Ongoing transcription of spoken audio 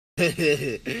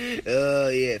Oh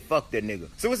yeah, fuck that nigga.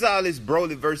 So what's all this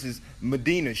Broly versus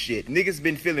Medina shit? Niggas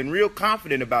been feeling real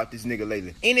confident about this nigga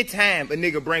lately. Anytime a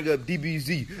nigga bring up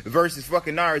DBZ versus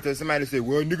fucking Naruto, somebody say,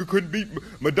 well, nigga couldn't beat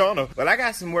Madonna. Well, I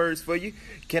got some words for you.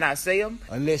 Can I say them?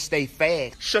 Unless they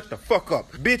fast. Shut the fuck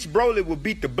up. Bitch, Broly will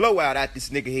beat the blowout out this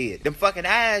nigga head. Them fucking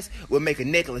eyes will make a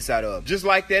necklace out of. Just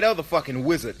like that other fucking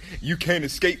wizard. You can't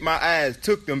escape my eyes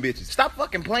took them bitches. Stop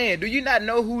fucking playing. Do you not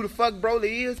know who the fuck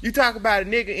Broly is? You talk about a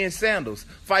nigga in sandals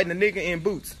fighting a nigga in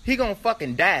boots. He gonna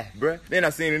fucking die, bruh. Then I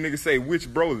seen a nigga say, which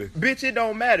Broly? Bitch, it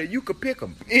don't matter. You could pick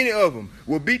them. Any of them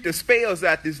will beat the spells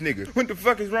out this nigga. What the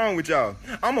fuck is wrong with y'all?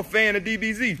 I'm a fan of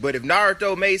DBZ. But if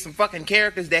Naruto made some fucking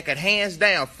characters that could hands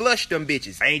down flush them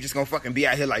bitches, I ain't just gonna fucking be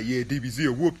out here like, yeah, DBZ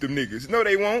will whoop them niggas. No,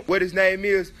 they won't. What his name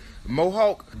is?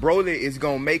 Mohawk. Broly is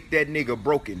gonna make that nigga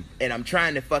broken. And I'm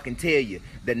trying to fucking tell you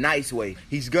the nice way.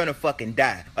 He's gonna fucking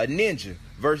die. A ninja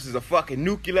versus a fucking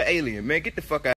nuclear alien. Man, get the fuck out.